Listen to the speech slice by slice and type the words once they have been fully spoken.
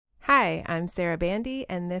Hi, I'm Sarah Bandy,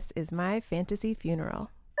 and this is my fantasy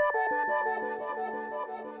funeral.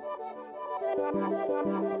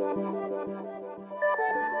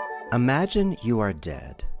 Imagine you are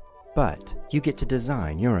dead, but you get to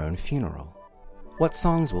design your own funeral. What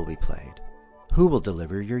songs will be played? Who will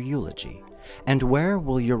deliver your eulogy? And where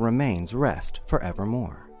will your remains rest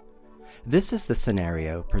forevermore? This is the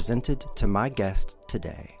scenario presented to my guest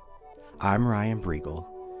today. I'm Ryan Briegel,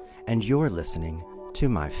 and you're listening to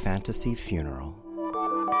my fantasy funeral.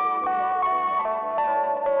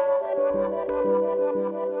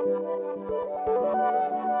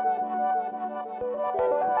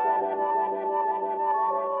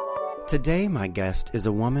 Today, my guest is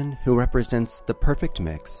a woman who represents the perfect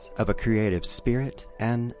mix of a creative spirit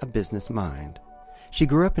and a business mind. She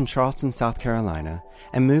grew up in Charleston, South Carolina,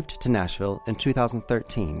 and moved to Nashville in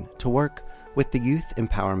 2013 to work with the Youth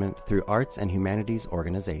Empowerment Through Arts and Humanities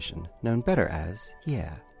organization, known better as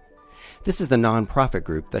YEAH. This is the nonprofit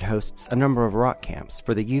group that hosts a number of rock camps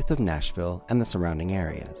for the youth of Nashville and the surrounding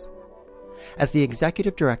areas. As the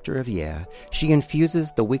executive director of YEAH, she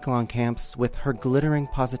infuses the week-long camps with her glittering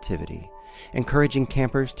positivity, encouraging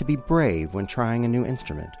campers to be brave when trying a new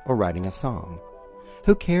instrument or writing a song.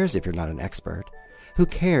 Who cares if you're not an expert? Who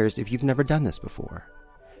cares if you've never done this before?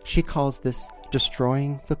 She calls this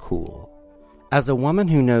destroying the cool. As a woman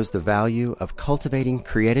who knows the value of cultivating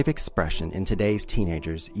creative expression in today's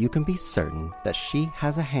teenagers, you can be certain that she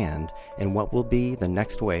has a hand in what will be the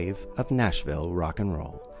next wave of Nashville rock and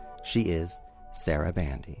roll. She is Sarah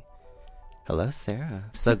Bandy. Hello, Sarah.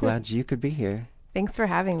 So glad you could be here. Thanks for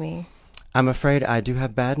having me. I'm afraid I do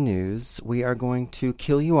have bad news. We are going to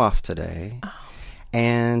kill you off today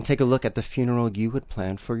and take a look at the funeral you would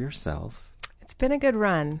plan for yourself. It's been a good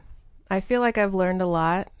run. I feel like I've learned a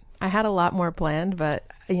lot. I had a lot more planned, but,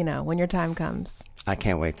 when your time comes. I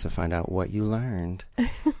can't wait to find out what you learned.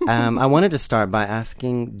 I wanted to start by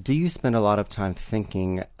asking, do you spend a lot of time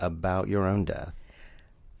thinking about your own death?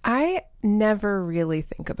 I never really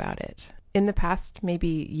think about it. In the past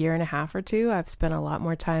maybe year and a half or two, I've spent a lot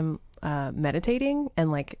more time meditating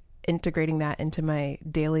and integrating that into my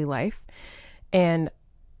daily life. And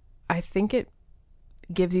I think it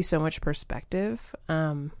gives you so much perspective.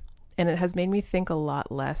 And it has made me think a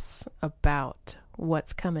lot less about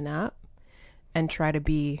what's coming up and try to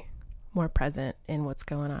be more present in what's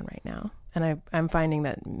going on right now. And I'm finding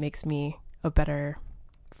that makes me a better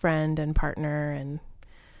friend and partner and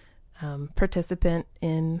participant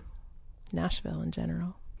in Nashville in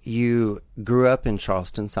general. You grew up in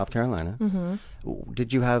Charleston, South Carolina. Mm-hmm.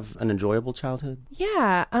 Did you have an enjoyable childhood?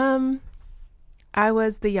 Yeah. I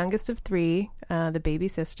was the youngest of three, the baby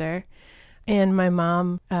sister, and my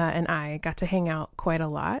mom and I got to hang out quite a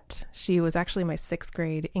lot. She was actually my 6th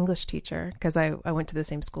grade English teacher because I went to the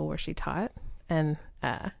same school where she taught. And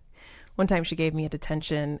one time she gave me a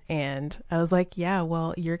detention and I was like, yeah,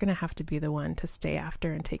 well, you're going to have to be the one to stay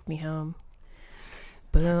after and take me home.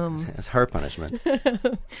 Boom. That's her punishment.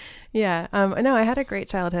 Yeah. No, I had a great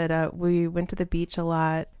childhood. We went to the beach a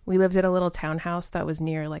lot. We lived in a little townhouse that was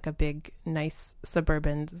near a big, nice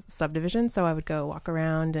suburban subdivision. So I would go walk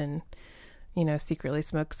around and, secretly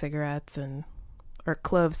smoke cigarettes or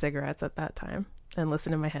clove cigarettes at that time and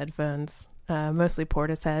listen to my headphones, mostly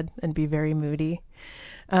Portishead, and be very moody.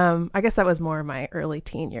 I guess that was more my early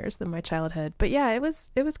teen years than my childhood. But yeah, it was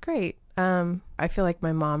great. I feel like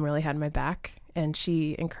my mom really had my back. And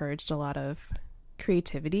she encouraged a lot of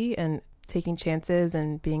creativity and taking chances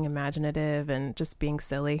and being imaginative and just being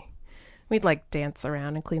silly. We'd dance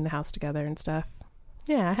around and clean the house together and stuff.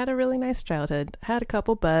 Yeah, I had a really nice childhood. I had a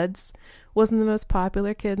couple buds. Wasn't the most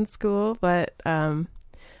popular kid in school, but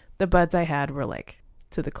the buds I had were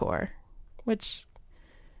to the core, which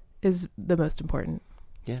is the most important.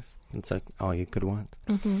 Yes, it's all you could want.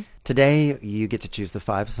 Mm-hmm. Today, you get to choose the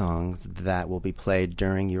 5 songs that will be played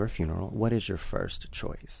during your funeral. What is your first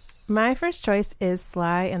choice? My first choice is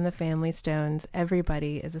Sly and the Family Stones,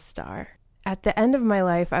 Everybody is a Star. At the end of my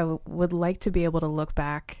life, I would like to be able to look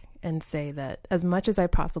back and say that as much as I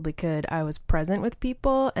possibly could, I was present with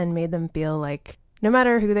people and made them feel like no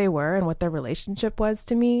matter who they were and what their relationship was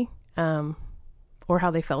to me, or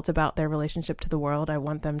how they felt about their relationship to the world, I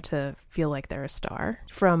want them to feel like they're a star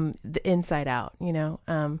from the inside out,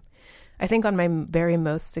 I think on my very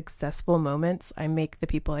most successful moments, I make the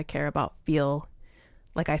people I care about feel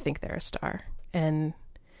like I think they're a star. And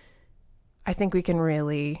I think we can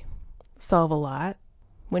really solve a lot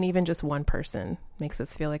when even just one person makes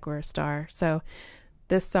us feel like we're a star. So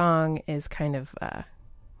this song is kind of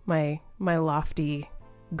my lofty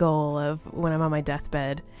goal of when I'm on my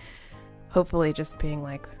deathbed, hopefully just being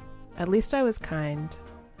like, at least I was kind.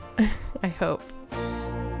 I hope.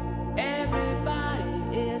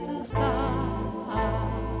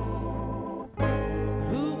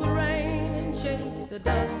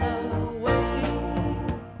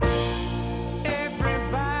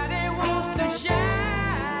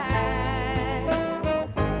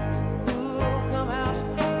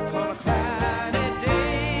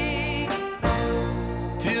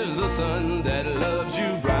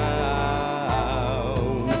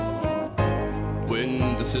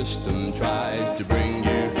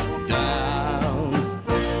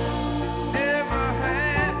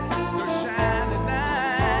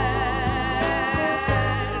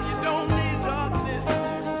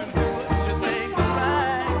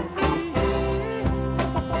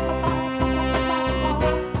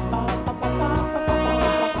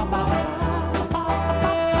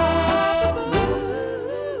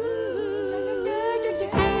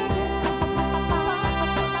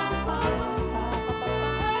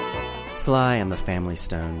 Sly and the Family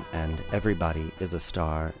Stone and Everybody is a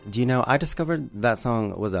Star. Do you know, I discovered that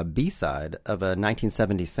song was a B-side of a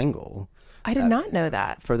 1970 single. I did not know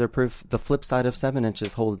that. Further proof, the flip side of 7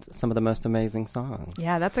 Inches hold some of the most amazing songs.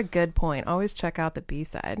 Yeah, that's a good point. Always check out the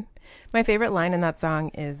B-side. My favorite line in that song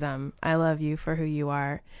is, I love you for who you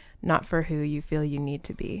are, not for who you feel you need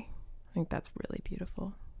to be. I think that's really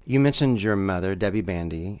beautiful. You mentioned your mother, Debbie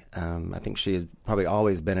Bandy. I think she has probably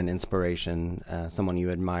always been an inspiration, someone you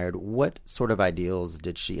admired. What sort of ideals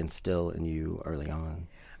did she instill in you early on?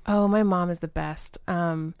 Oh, my mom is the best.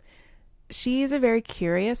 She's a very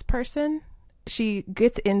curious person. She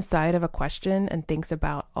gets inside of a question and thinks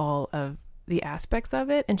about all of the aspects of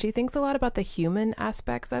it. And she thinks a lot about the human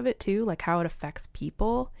aspects of it too, like how it affects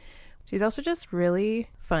people. She's also just really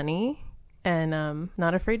funny and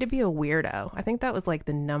not afraid to be a weirdo. I think that was like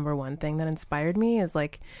the number one thing that inspired me, is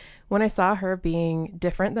like when I saw her being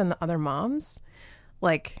different than the other moms,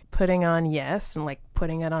 like putting on Yes and like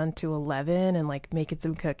putting it on to 11 and like making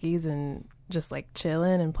some cookies and just like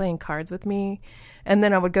chilling and playing cards with me. And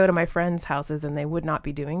then I would go to my friends' houses and they would not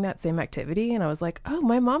be doing that same activity. And I was like, oh,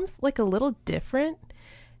 my mom's like a little different.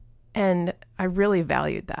 And I really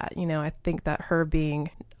valued that. You know, I think that her being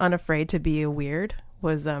unafraid to be a weird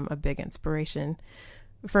was a big inspiration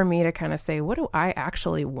for me to kind of say, what do I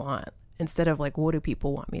actually want? Instead of like, what do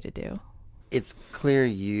people want me to do? It's clear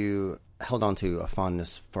you held on to a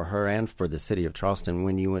fondness for her and for the city of Charleston.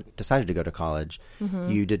 When you decided to go to college,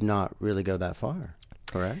 you did not really go that far,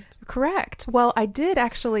 correct? Correct. Well, I did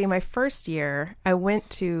actually. My first year, I went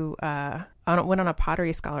to went on a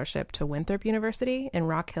pottery scholarship to Winthrop University in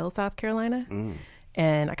Rock Hill, South Carolina.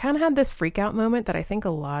 And I kind of had this freak out moment that I think a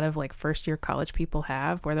lot of like first year college people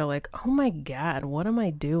have, where they're like, oh my God, what am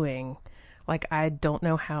I doing? Like, I don't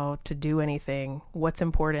know how to do anything. What's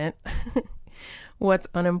important? What's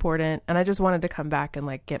unimportant? And I just wanted to come back and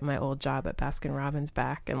like get my old job at Baskin Robbins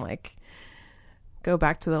back and like go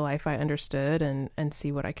back to the life I understood and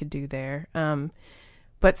see what I could do there.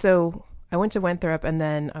 But so I went to Winthrop and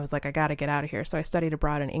then I was like, I got to get out of here. So I studied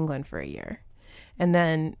abroad in England for a year. And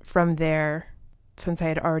then from there, since I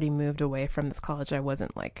had already moved away from this college I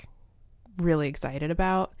wasn't like really excited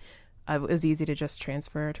about, it was easy to just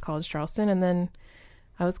transfer to College Charleston. And then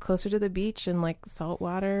I was closer to the beach and like salt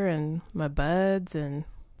water and my buds and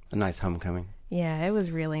a nice homecoming. Yeah, it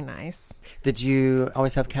was really nice. Did you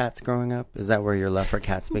always have cats growing up? Is that where your love for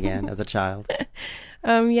cats began as a child?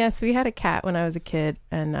 Yes, we had a cat when I was a kid,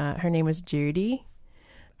 and her name was Judy.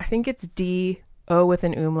 I think it's D-O with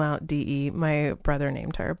an umlaut, D-E. My brother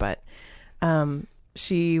named her, but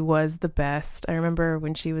she was the best. I remember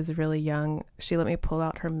when she was really young, she let me pull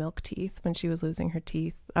out her milk teeth when she was losing her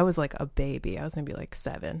teeth. I was like a baby. I was maybe like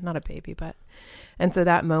 7, not a baby, but. And so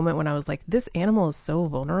that moment when I was like, this animal is so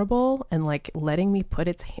vulnerable, and like letting me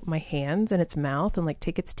put my hands in its mouth and like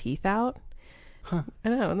take its teeth out. I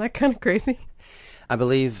know, isn't that kind of crazy? I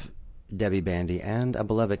believe Debbie Bandy and a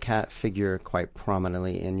beloved cat figure quite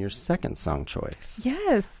prominently in your second song choice.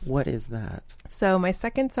 Yes. What is that? So my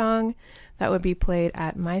second song that would be played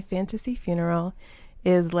at my fantasy funeral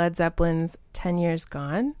is Led Zeppelin's 10 Years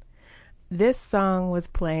Gone. This song was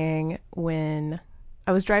playing when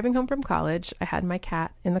I was driving home from college. I had my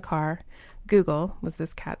cat in the car. Google was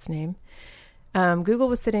this cat's name. Google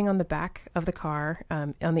was sitting on the back of the car,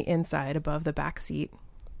 on the inside above the back seat.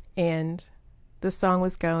 And the song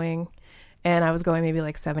was going, and I was going maybe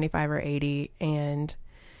like 75 or 80, and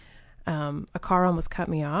a car almost cut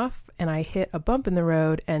me off, and I hit a bump in the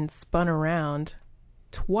road and spun around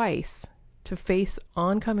twice to face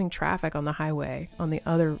oncoming traffic on the highway on the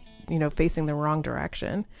other, facing the wrong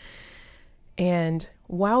direction. And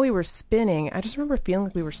while we were spinning, I just remember feeling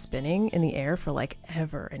like we were spinning in the air for like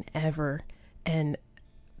ever and ever. And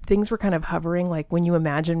things were kind of hovering, like when you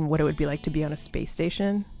imagine what it would be like to be on a space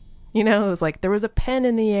station. It was like there was a pen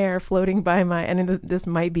in the air floating by and this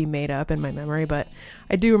might be made up in my memory, but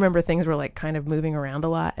I do remember things were like kind of moving around a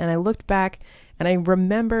lot. And I looked back and I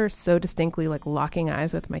remember so distinctly like locking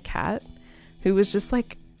eyes with my cat, who was just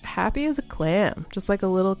like happy as a clam, just like a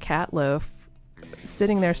little cat loaf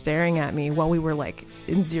sitting there staring at me while we were like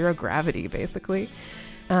in zero gravity, basically.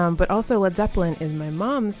 But also Led Zeppelin is my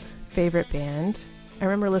mom's favorite band. I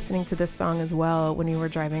remember listening to this song as well when we were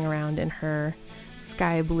driving around in her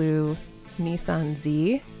sky blue Nissan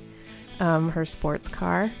Z, her sports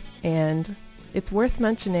car. And it's worth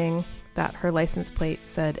mentioning that her license plate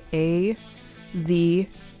said AZURE,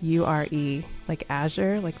 like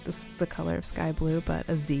Azure, like the color of sky blue, but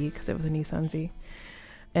a Z because it was a Nissan Z.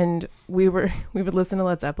 And we would listen to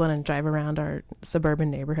Led Zeppelin and drive around our suburban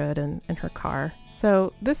neighborhood in her car.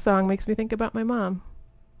 So this song makes me think about my mom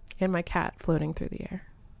and my cat floating through the air.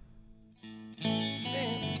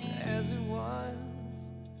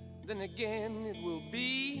 and again it will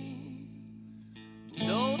be.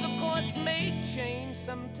 Though the course may change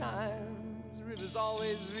sometimes, rivers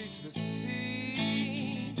always reach the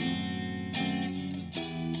sea.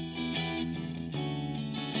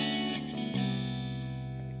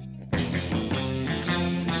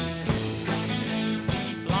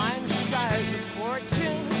 Blind skies of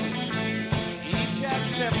fortune, each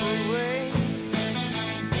have separate ways.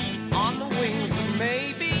 On the wings of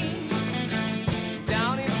maybe,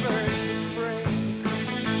 downy birds of prey.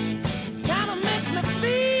 Kinda makes me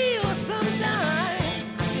feel sometimes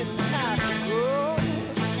I didn't have to go.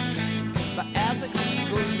 But as an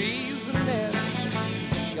eagle leaves the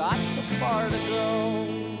nest, got so far to go.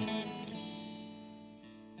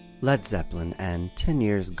 Led Zeppelin and 10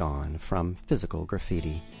 Years Gone from Physical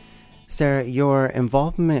Graffiti. Sarah, your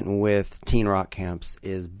involvement with teen rock camps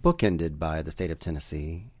is bookended by the state of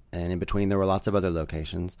Tennessee, and in between there were lots of other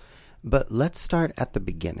locations. But let's start at the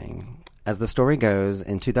beginning. As the story goes,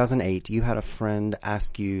 in 2008, you had a friend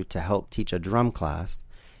ask you to help teach a drum class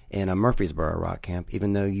in a Murfreesboro rock camp,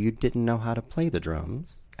 even though you didn't know how to play the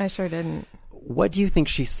drums. I sure didn't. What do you think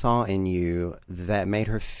she saw in you that made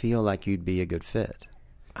her feel like you'd be a good fit?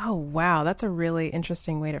 Oh, wow. That's a really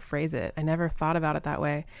interesting way to phrase it. I never thought about it that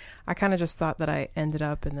way. I kind of just thought that I ended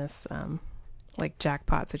up in this, like,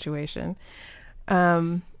 jackpot situation.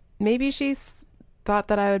 Maybe she thought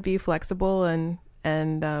that I would be flexible and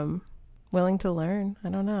willing to learn. I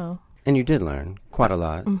don't know. And you did learn quite a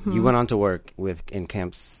lot. Mm-hmm. You went on to work in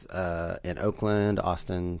camps in Oakland,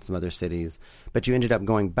 Austin, some other cities, but you ended up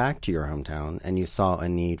going back to your hometown and you saw a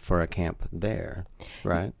need for a camp there,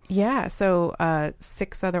 right? Yeah. So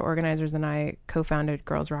 6 other organizers and I co-founded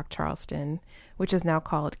Girls Rock Charleston, which is now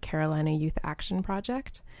called Carolina Youth Action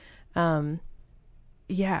Project.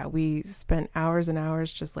 Yeah, we spent hours and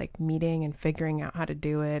hours just like meeting and figuring out how to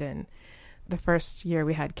do it. And the first year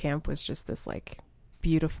we had camp was just this like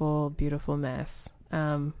beautiful, beautiful mess.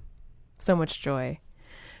 So much joy.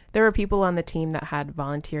 There were people on the team that had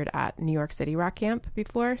volunteered at New York City Rock Camp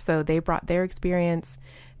before, so they brought their experience,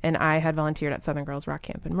 and I had volunteered at Southern Girls Rock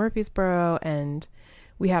Camp in Murfreesboro, and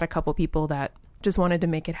we had a couple people that just wanted to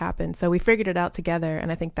make it happen. So we figured it out together,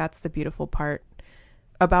 and I think that's the beautiful part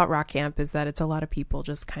about Rock Camp is that it's a lot of people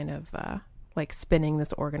just kind of like spinning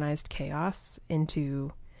this organized chaos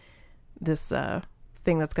into this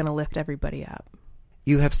thing that's going to lift everybody up.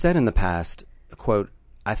 You have said in the past, quote,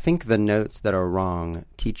 "I think the notes that are wrong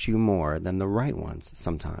teach you more than the right ones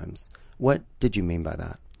sometimes." What did you mean by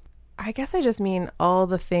that? I guess I just mean all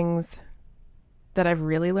the things that I've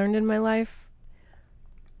really learned in my life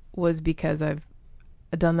was because I've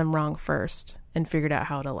done them wrong first and figured out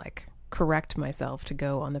how to like correct myself to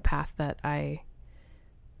go on the path that I,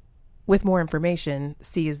 with more information,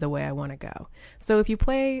 see is the way I want to go. So if you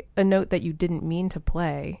play a note that you didn't mean to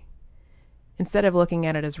play, instead of looking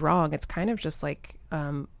at it as wrong, it's kind of just like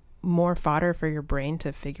more fodder for your brain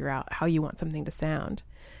to figure out how you want something to sound.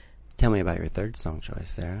 Tell me about your third song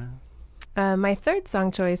choice, Sarah. My third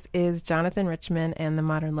song choice is Jonathan Richman and the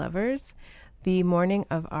Modern Lovers, The Morning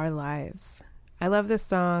of Our Lives. I love this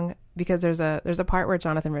song because there's a part where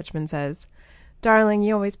Jonathan Richman says, "Darling,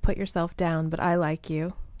 you always put yourself down, but I like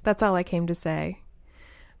you. That's all I came to say.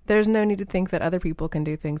 There's no need to think that other people can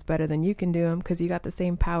do things better than you can do them because you got the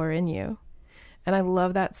same power in you." And I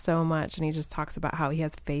love that so much. And he just talks about how he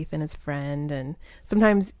has faith in his friend. And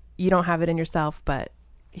sometimes you don't have it in yourself, but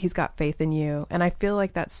he's got faith in you. And I feel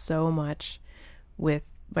like that's so much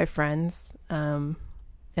with my friends and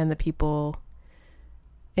the people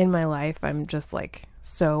in my life. I'm just like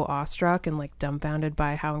so awestruck and like dumbfounded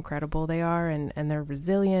by how incredible they are and their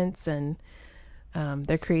resilience and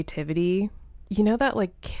their creativity. You know that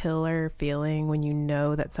like killer feeling when you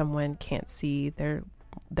know that someone can't see their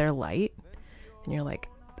light? And you're like,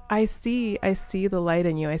 I see the light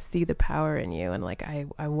in you. I see the power in you. And like,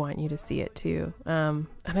 I want you to see it too. And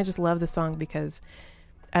I just love the song because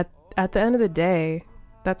at the end of the day,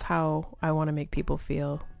 that's how I want to make people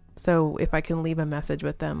feel. So if I can leave a message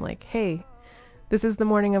with them, like, hey, this is the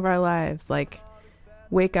morning of our lives. Like,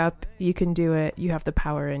 wake up. You can do it. You have the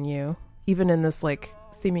power in you. Even in this like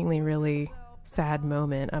seemingly really sad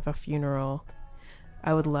moment of a funeral,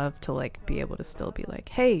 I would love to like be able to still be like,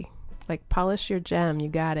 hey, like polish your gem, you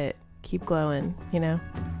got it, keep glowing, you know?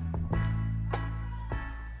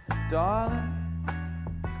 Darling,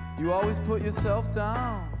 you always put yourself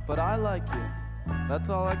down, but I like you. That's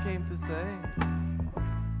all I came to say.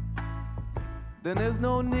 Then there's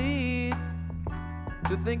no need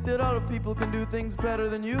to think that other people can do things better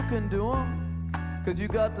than you can do them, 'cause you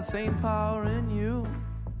got the same power in you.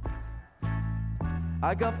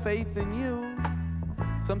 I got faith in you.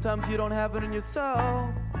 Sometimes you don't have it in yourself,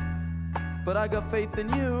 but I got faith in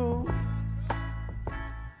you.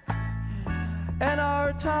 And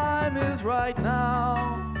our time is right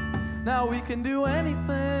now. Now we can do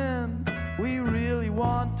anything we really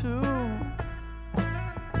want to.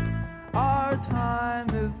 Our time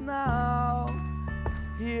is now,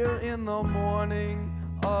 here in the morning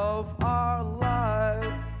of our lives.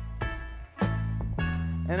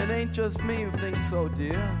 And it ain't just me who thinks so,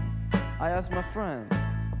 dear. I asked my friends.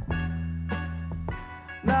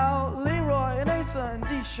 Now Leroy and Asa and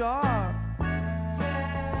D Sharp,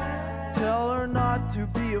 tell her not to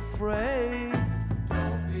be afraid.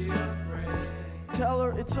 Don't be afraid. Tell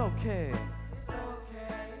her it's okay.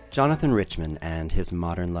 Jonathan Richman and his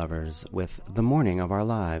Modern Lovers with The Morning of Our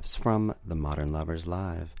Lives from The Modern Lovers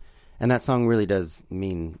Live. And that song really does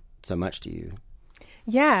mean so much to you.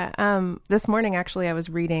 Yeah. This morning, actually, I was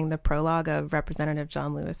reading the prologue of Representative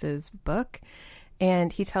John Lewis's book,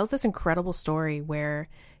 and he tells this incredible story where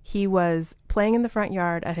he was playing in the front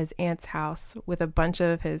yard at his aunt's house with a bunch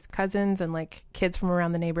of his cousins and like kids from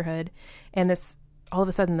around the neighborhood. And this, all of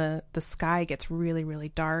a sudden, the sky gets really, really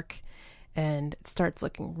dark and it starts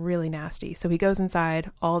looking really nasty. So he goes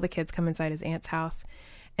inside, all the kids come inside his aunt's house,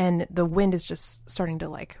 and the wind is just starting to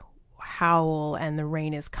like howl, and the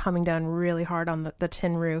rain is coming down really hard on the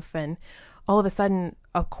tin roof. And all of a sudden,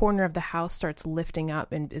 a corner of the house starts lifting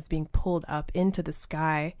up and is being pulled up into the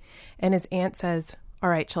sky. And his aunt says, "All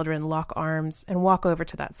right, children, lock arms and walk over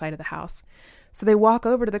to that side of the house." So they walk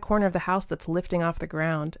over to the corner of the house that's lifting off the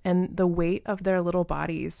ground, and the weight of their little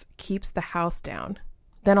bodies keeps the house down.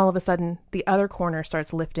 Then all of a sudden, the other corner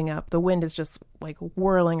starts lifting up. The wind is just like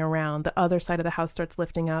whirling around. The other side of the house starts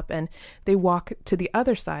lifting up, and they walk to the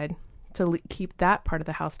other side to keep that part of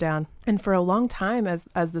the house down. And for a long time, as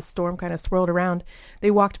the storm kind of swirled around,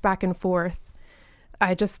 they walked back and forth.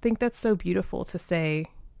 I just think that's so beautiful to say.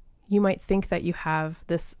 You might think that you have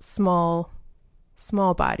this small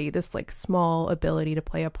body, this like small ability to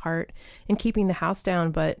play a part in keeping the house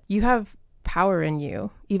down, but you have power in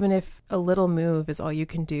you. Even if a little move is all you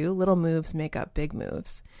can do, little moves make up big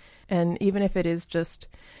moves. And even if it is just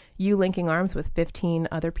you linking arms with 15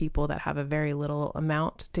 other people that have a very little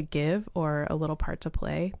amount to give or a little part to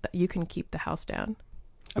play, that you can keep the house down.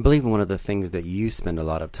 I believe one of the things that you spend a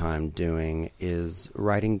lot of time doing is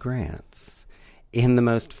writing grants in the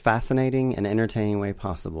most fascinating and entertaining way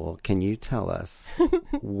possible. Can you tell us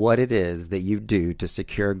what it is that you do to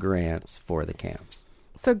secure grants for the camps?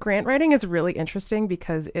 So grant writing is really interesting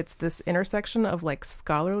because it's this intersection of like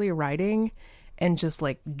scholarly writing and just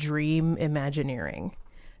like dream imagineering.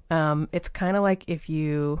 It's kind of like if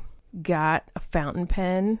you got a fountain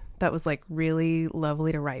pen that was like really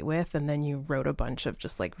lovely to write with, and then you wrote a bunch of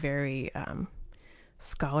just like very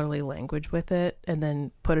scholarly language with it, and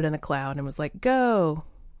then put it in a cloud and was like, go,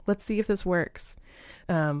 let's see if this works.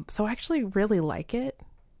 So I actually really like it.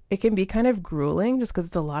 It can be kind of grueling just because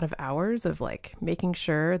it's a lot of hours of like making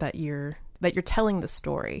sure that you're telling the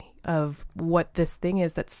story of what this thing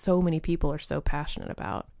is that so many people are so passionate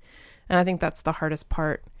about. And I think that's the hardest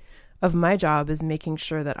part of my job, is making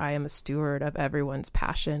sure that I am a steward of everyone's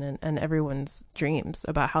passion and everyone's dreams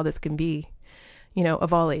about how this can be, you know,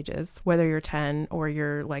 of all ages, whether you're 10 or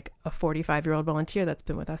you're like a 45-year-old volunteer that's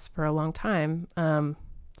been with us for a long time.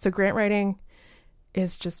 So grant writing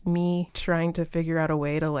is just me trying to figure out a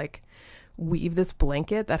way to like weave this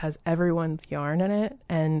blanket that has everyone's yarn in it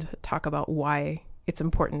and talk about why it's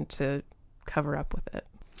important to cover up with it.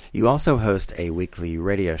 You also host a weekly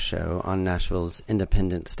radio show on Nashville's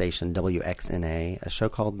independent station WXNA, a show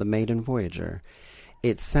called The Maiden Voyager.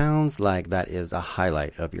 It sounds like that is a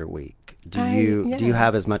highlight of your week. Do you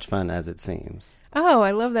have as much fun as it seems? Oh,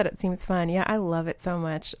 I love that it seems fun. Yeah, I love it so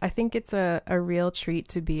much. I think it's a real treat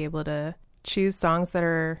to be able to choose songs that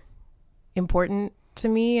are important to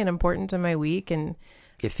me and important to my week. And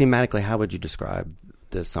thematically, how would you describe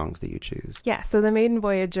the songs that you choose? Yeah, so The Maiden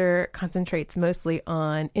Voyager concentrates mostly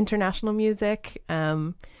on international music,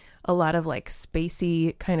 a lot of like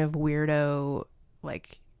spacey kind of weirdo,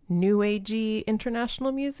 like new agey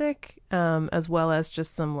international music, as well as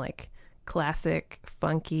just some like classic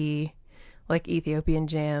funky like Ethiopian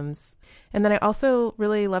jams. And then I also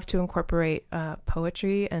really love to incorporate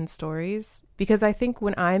poetry and stories, because I think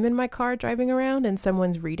when I'm in my car driving around and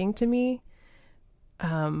someone's reading to me,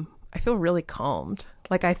 I feel really calmed.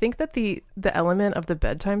 Like, I think that the element of the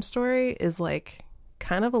bedtime story is like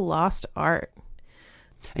kind of a lost art.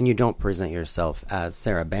 And you don't present yourself as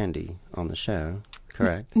Sarah Bandy on the show,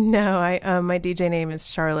 correct? No, my DJ name is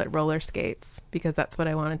Charlotte Roller Skates, because that's what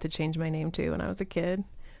I wanted to change my name to when I was a kid.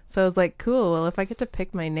 So I was like, cool, well, if I get to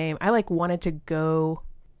pick my name, I like wanted to go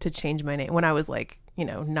to change my name when I was like,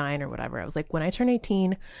 9 or whatever. I was like, when I turn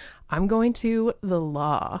 18, I'm going to the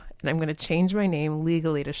law and I'm going to change my name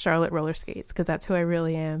legally to Charlotte Roller Skates because that's who I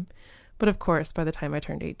really am. But of course, by the time I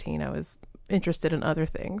turned 18, I was interested in other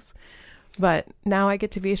things. But now I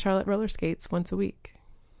get to be Charlotte Roller Skates once a week.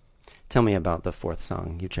 Tell me about the fourth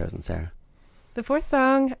song you've chosen, Sarah. The fourth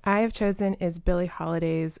song I have chosen is Billie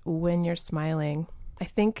Holiday's When You're Smiling. I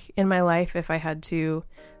think in my life, if I had to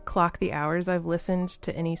clock the hours I've listened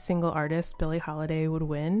to any single artist, Billie Holiday would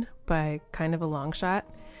win by kind of a long shot.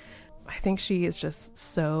 I think she is just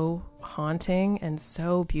so haunting and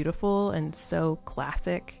so beautiful and so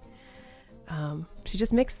classic. She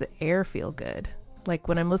just makes the air feel good. Like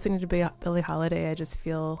when I'm listening to Billie Holiday, I just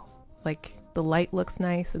feel like the light looks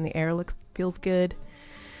nice and the air feels good.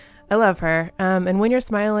 I love her. And When You're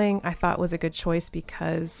Smiling, I thought was a good choice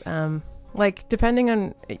because depending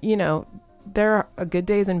on, there are good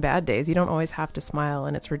days and bad days. You don't always have to smile,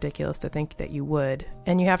 and it's ridiculous to think that you would.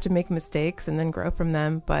 And you have to make mistakes and then grow from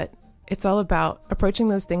them. But it's all about approaching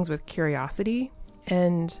those things with curiosity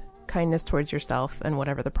and kindness towards yourself and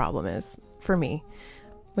whatever the problem is. For me,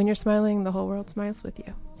 when you're smiling, the whole world smiles with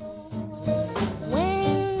you.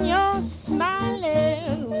 When you're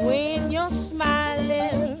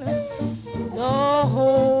smiling, the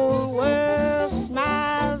whole world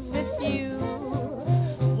smiles with you.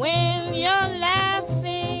 When you're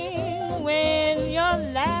laughing,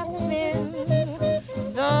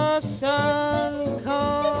 the sun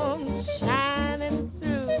comes shining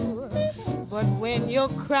through. But when you're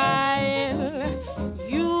crying,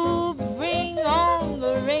 you bring on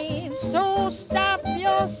the rain. So stop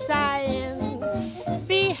your sighing,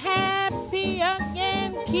 be happy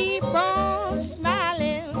again, keep on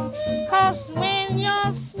smiling. 'Cause when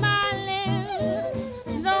you're smiling,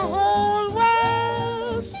 the whole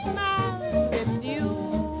world smiles with you.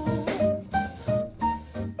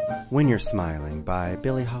 When You're Smiling by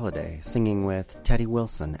Billie Holiday, singing with Teddy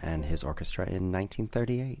Wilson and his orchestra in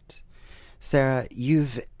 1938. Sarah,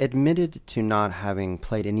 you've admitted to not having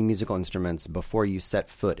played any musical instruments before you set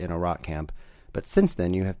foot in a rock camp, but since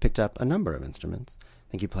then you have picked up a number of instruments. I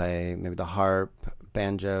think you play maybe the harp,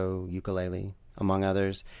 banjo, ukulele, among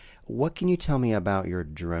others. What can you tell me about your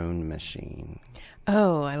drone machine?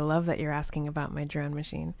 Oh, I love that you're asking about my drone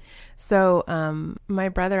machine. So my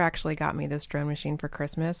brother actually got me this drone machine for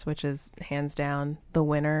Christmas, which is hands down the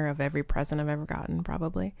winner of every present I've ever gotten,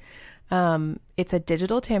 probably. It's a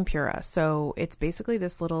digital Tempura. So it's basically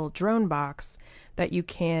this little drone box that you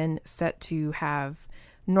can set to have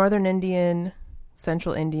Northern Indian,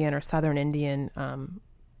 Central Indian, or Southern Indian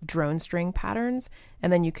drone string patterns.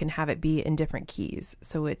 And then you can have it be in different keys.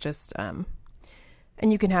 So it just...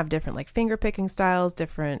 and you can have different like finger picking styles,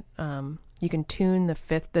 different, you can tune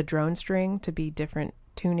the drone string to be different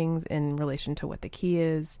tunings in relation to what the key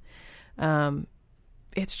is.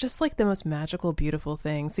 It's just like the most magical, beautiful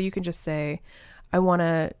thing. So you can just say, I want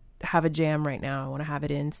to have a jam right now. I want to have it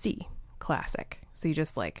in C, classic. So you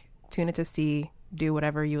just like tune it to C, do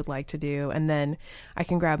whatever you would like to do. And then I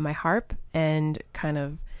can grab my harp and kind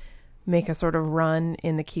of make a sort of run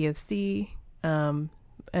in the key of C,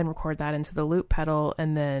 and record that into the loop pedal,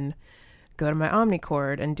 and then go to my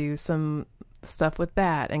omnichord and do some stuff with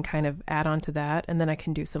that and kind of add on to that. And then I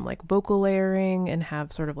can do some like vocal layering and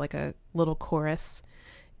have sort of like a little chorus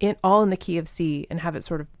all in the key of C and have it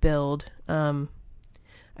sort of build. I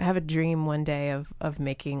have a dream one day of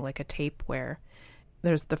making like a tape where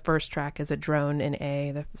there's the first track is a drone in A,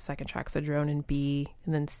 the second track's a drone in B,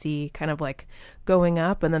 and then C kind of like going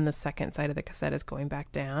up, and then the second side of the cassette is going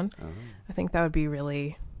back down. Oh. I think that would be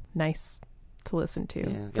really nice to listen to.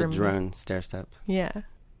 Yeah, the drone stair step. Yeah.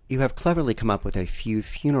 You have cleverly come up with a few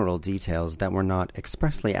funeral details that were not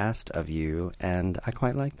expressly asked of you, and I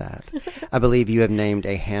quite like that. I believe you have named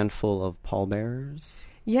a handful of pallbearers?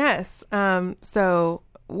 Yes. So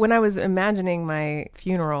when I was imagining my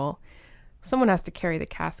funeral, someone has to carry the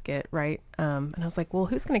casket, right? And I was like, well,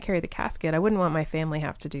 who's going to carry the casket? I wouldn't want my family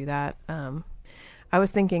have to do that. I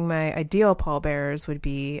was thinking my ideal pallbearers would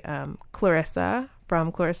be Clarissa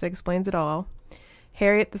from Clarissa Explains It All,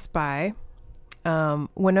 Harriet the Spy,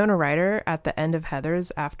 Winona Ryder at the end of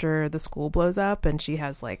Heathers after the school blows up and she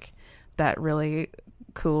has like that really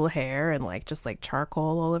cool hair and like just like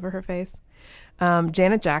charcoal all over her face.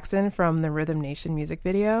 Janet Jackson from the Rhythm Nation music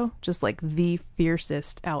video, just like the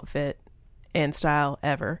fiercest outfit and style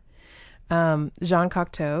ever. Jean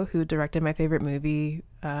Cocteau, who directed my favorite movie,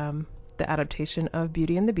 the adaptation of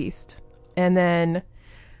Beauty and the Beast. And then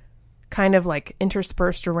kind of like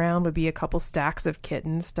interspersed around would be a couple stacks of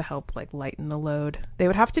kittens to help like lighten the load. They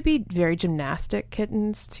would have to be very gymnastic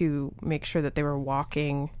kittens to make sure that they were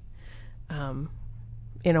walking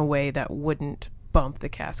in a way that wouldn't bump the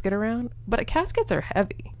casket around. But caskets are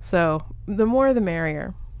heavy, so the more the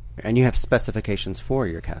merrier. And you have specifications for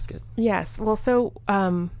your casket. Yes. Well, so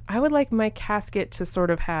I would like my casket to sort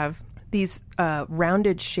of have these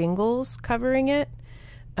rounded shingles covering it.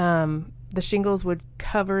 The shingles would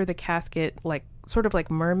cover the casket like sort of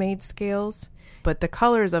like mermaid scales, but the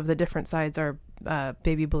colors of the different sides are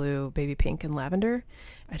baby blue, baby pink, and lavender.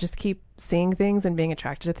 I just keep seeing things and being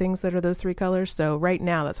attracted to things that are those three colors. So right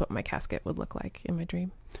now, that's what my casket would look like in my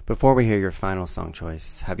dream. Before we hear your final song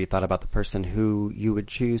choice, have you thought about the person who you would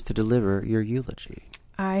choose to deliver your eulogy?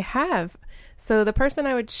 I have. So the person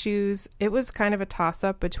I would choose, it was kind of a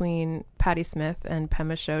toss-up between Patti Smith and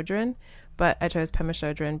Pema Chodron, but I chose Pema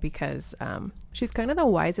Chodron because she's kind of the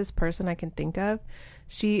wisest person I can think of.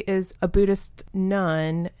 She is a Buddhist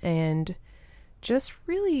nun and just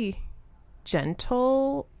really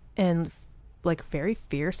gentle and like very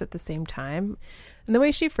fierce at the same time. And the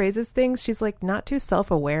way she phrases things, she's like not too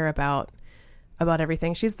self-aware about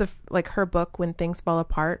everything. She's her book When Things Fall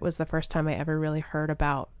Apart was the first time I ever really heard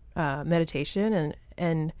about meditation,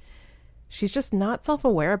 and she's just not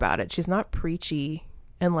self-aware about it. She's not preachy,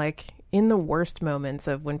 and like in the worst moments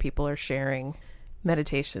of when people are sharing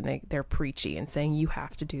meditation, they're preachy and saying you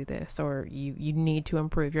have to do this or you need to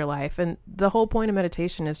improve your life. And the whole point of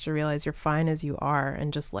meditation is to realize you're fine as you are,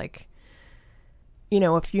 and just like, you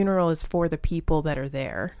know, a funeral is for the people that are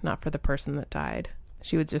there, not for the person that died.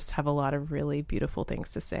 She would just have a lot of really beautiful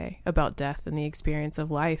things to say about death and the experience of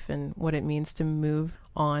life and what it means to move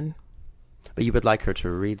on. But you would like her to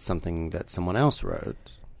read something that someone else wrote.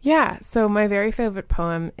 Yeah, so my very favorite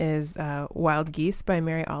poem is Wild Geese by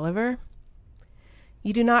Mary Oliver.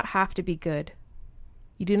 You do not have to be good.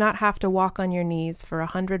 You do not have to walk on your knees for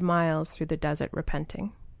 100 miles through the desert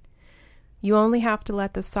repenting. You only have to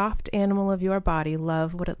let the soft animal of your body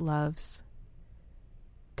love what it loves.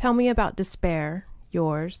 Tell me about despair,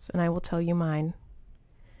 yours, and I will tell you mine.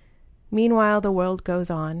 Meanwhile, the world goes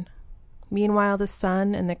on. Meanwhile, the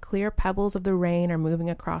sun and the clear pebbles of the rain are moving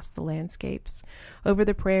across the landscapes, over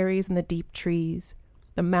the prairies and the deep trees,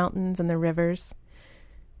 the mountains and the rivers.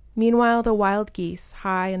 Meanwhile, the wild geese,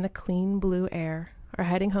 high in the clean blue air, are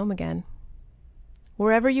heading home again.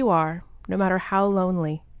 Wherever you are, no matter how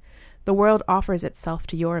lonely, the world offers itself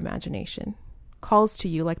to your imagination, calls to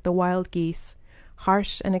you like the wild geese,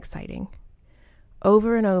 harsh and exciting,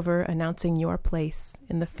 over and over announcing your place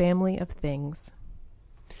in the family of things.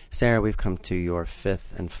 Sarah, we've come to your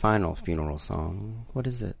fifth and final funeral song. What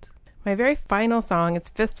is it? My very final song is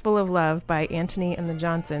Fistful of Love by Antony and the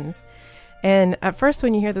Johnsons. And at first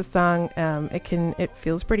when you hear the song, it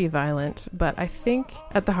feels pretty violent, but I think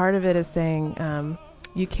at the heart of it is saying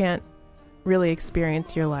you can't really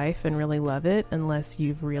experience your life and really love it unless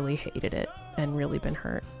you've really hated it and really been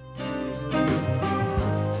hurt.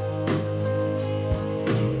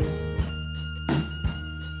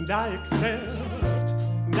 And I accept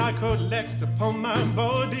and I collect upon my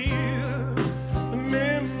body the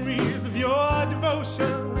memories of your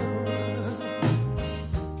devotion.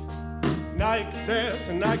 And I accept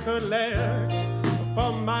and I collect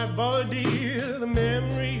upon my body the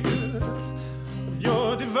memories of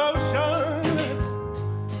your devotion.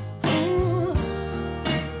 Ooh.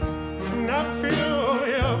 And I feel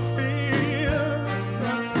your fears,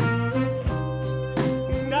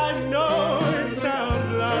 and I know it's out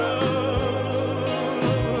of love,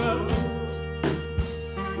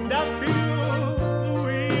 and I feel the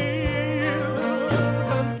wind,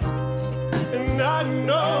 and I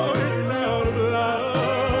know it's out of love.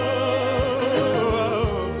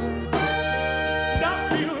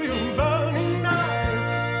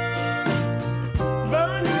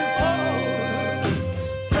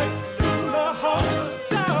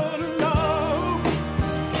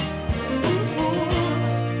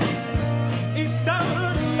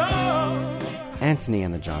 Antony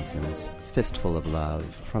and the Johnsons, Fistful of Love,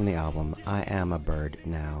 from the album I Am a Bird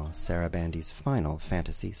Now, Sarah Bandy's final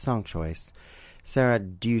fantasy song choice. Sarah,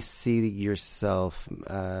 do you see yourself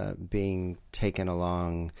being taken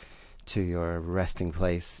along to your resting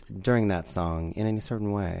place during that song in any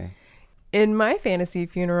certain way? In my fantasy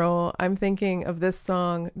funeral, I'm thinking of this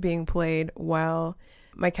song being played while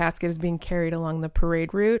my casket is being carried along the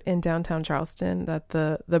parade route in downtown Charleston that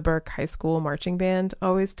the Burke High School marching band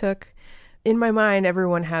always took. In my mind,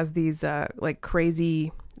 everyone has these like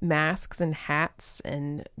crazy masks and hats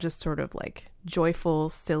and just sort of like joyful,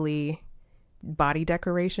 silly body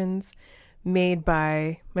decorations made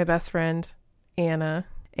by my best friend Anna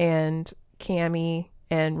and Cammie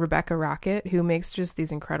and Rebecca Rocket, who makes just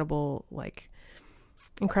these incredible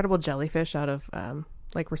jellyfish out of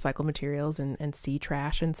like recycled materials and sea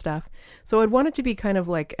trash and stuff. So I'd want it to be kind of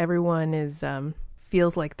like everyone is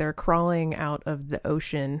feels like they're crawling out of the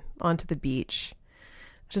ocean onto the beach.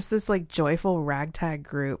 Just this like joyful ragtag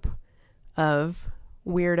group of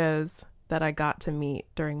weirdos that I got to meet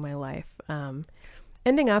during my life.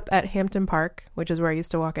 Ending up at Hampton Park, which is where I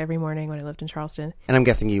used to walk every morning when I lived in Charleston. And I'm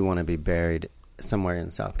guessing you want to be buried somewhere in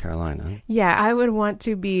South Carolina. Yeah, I would want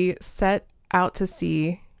to be set out to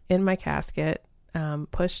sea in my casket,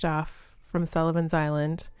 pushed off from Sullivan's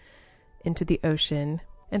Island into the ocean.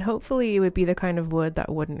 And hopefully it would be the kind of wood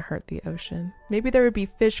that wouldn't hurt the ocean. Maybe there would be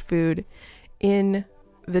fish food in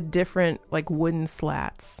the different like wooden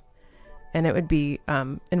slats. And it would be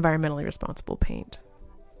environmentally responsible paint.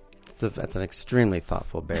 That's an extremely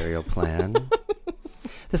thoughtful burial plan.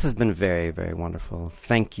 This has been very, very wonderful.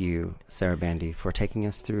 Thank you, Sarah Bandy, for taking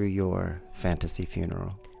us through your fantasy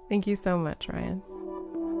funeral. Thank you so much, Ryan.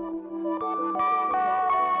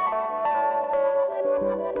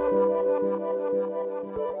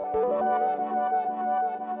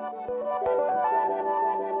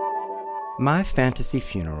 My Fantasy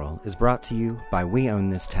Funeral is brought to you by We Own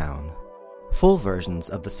This Town. Full versions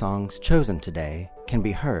of the songs chosen today can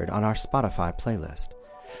be heard on our Spotify playlist.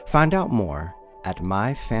 Find out more at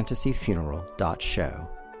myfantasyfuneral.show.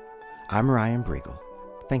 I'm Ryan Briegel.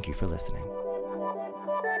 Thank you for listening.